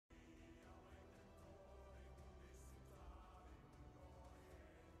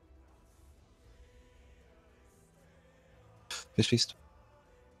Fish feast,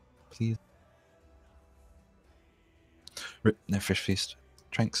 please. No fish feast.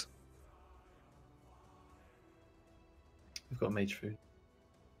 Tranks. We've got mage food.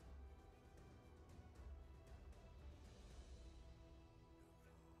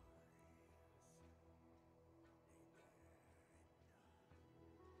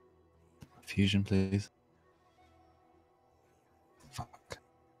 Fusion, please. Fuck.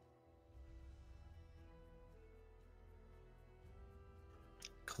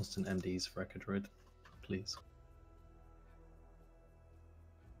 Constant MDs for Echo Druid, please.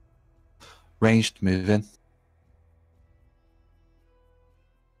 Ranged, move in.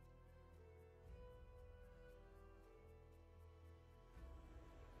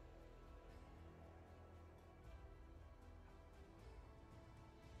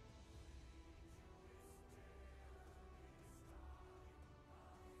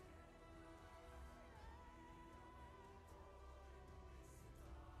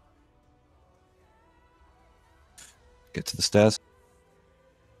 Get to the stairs.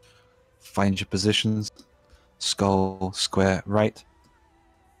 Find your positions. Skull, square, right.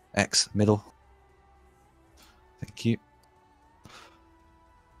 X, middle. Thank you.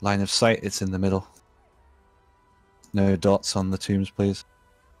 Line of sight, it's in the middle. No dots on the tombs, please.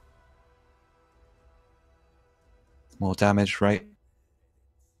 More damage, right.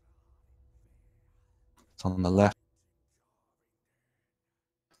 It's on the left.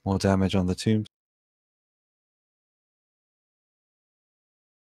 More damage on the tombs.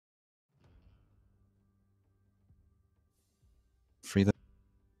 Free them.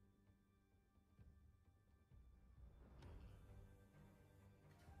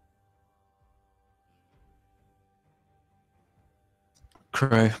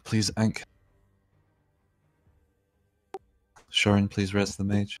 Crow, please ank. Shorin, please res the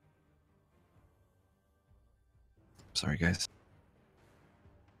mage. Sorry, guys.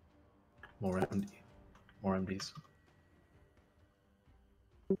 More MD. More MDs.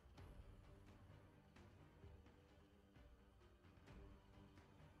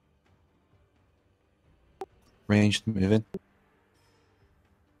 Ranged, move in.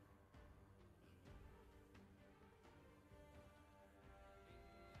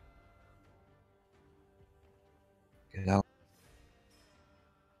 Get out.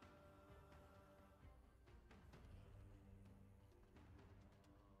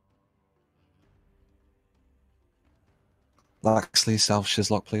 Laxley, South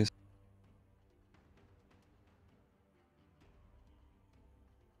Shizlock, please.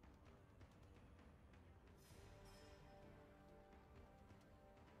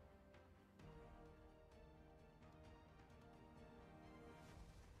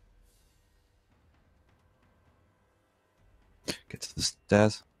 Get to the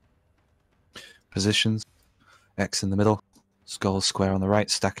stairs. Positions. X in the middle. Skull, square on the right,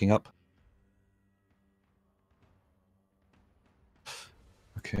 stacking up.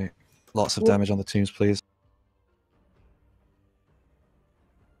 Okay. Lots of damage on the tombs, please.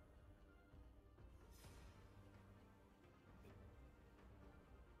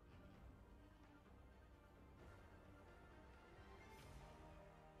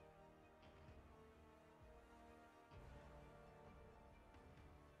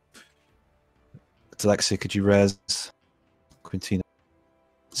 Alexia, could you res Quintina?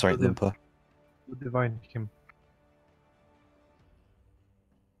 Sorry, Limper. Divine him.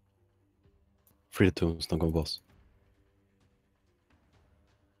 Free the tombs, don't go boss.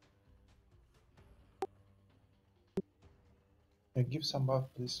 Give some buff,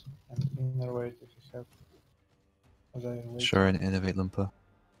 please, and innervate if you have. As I wait. Sure, and innovate Limper.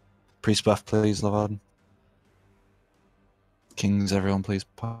 Priest buff, please, Lavarden. Kings, everyone, please.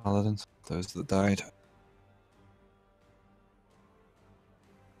 Paladins, those that died.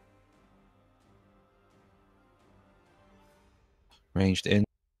 Ranged in.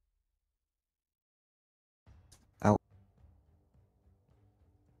 Out.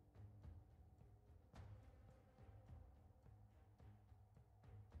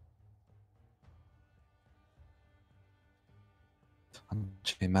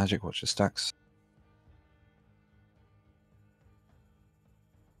 Chain magic, watch your stacks.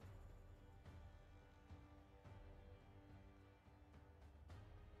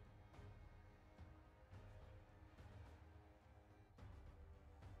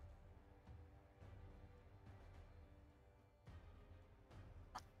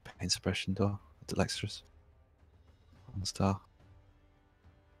 Pain suppression door. Dexterous. On star.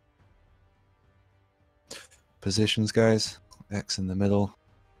 Positions, guys. X in the middle.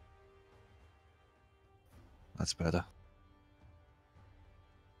 That's better.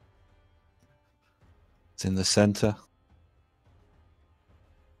 It's in the center.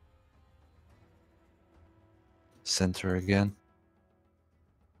 Center again.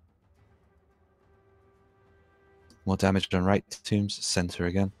 More damage on right tombs. Center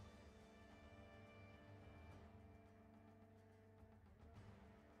again.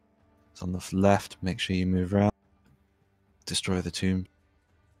 It's on the left. Make sure you move around. Destroy the tomb.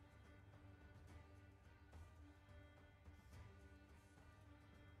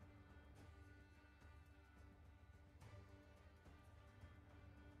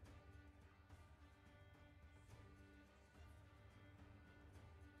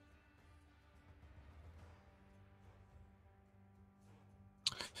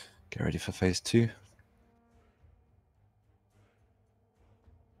 Get ready for phase 2.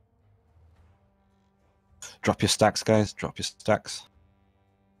 Drop your stacks, guys. Drop your stacks.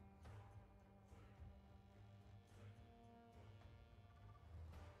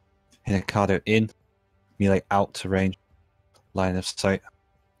 Hinakado in. Melee out to range. Line of sight.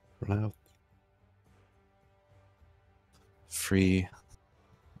 Run out. Free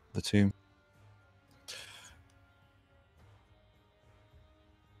the tomb.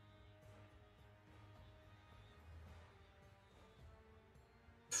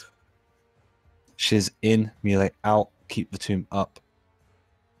 Shiz in, melee out, keep the tomb up.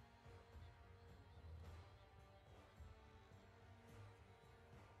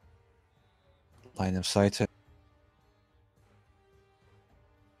 Line of sight it.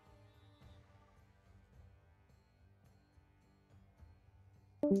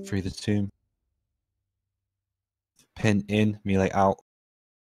 Free the tomb. Pin in, melee out.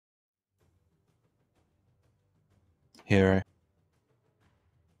 Hero.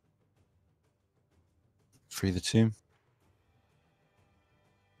 Free the tomb.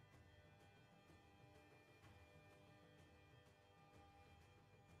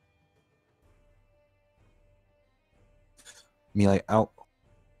 Melee out.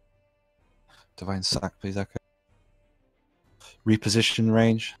 Divine sack, please echo. Reposition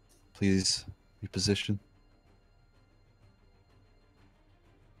range. Please reposition.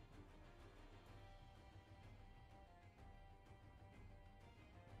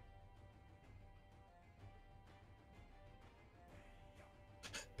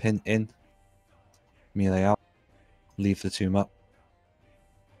 Pin in. Melee out. Leave the tomb up.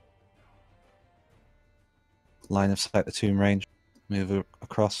 Line of sight the tomb range. Move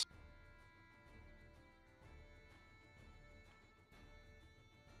across.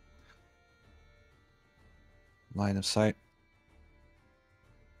 Line of sight.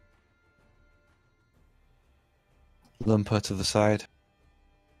 Lumper to the side.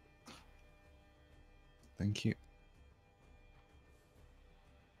 Thank you.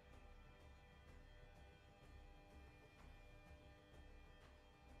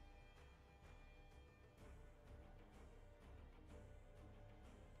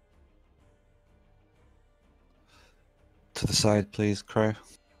 To the side, please, Crow.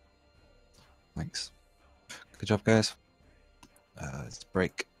 Thanks. Good job, guys. Let's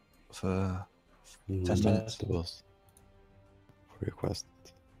break for 10 minutes. The boss. Request.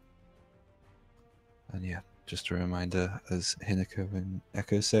 And yeah, just a reminder, as Hinako and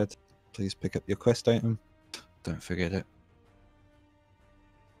Echo said, please pick up your quest item. Don't forget it.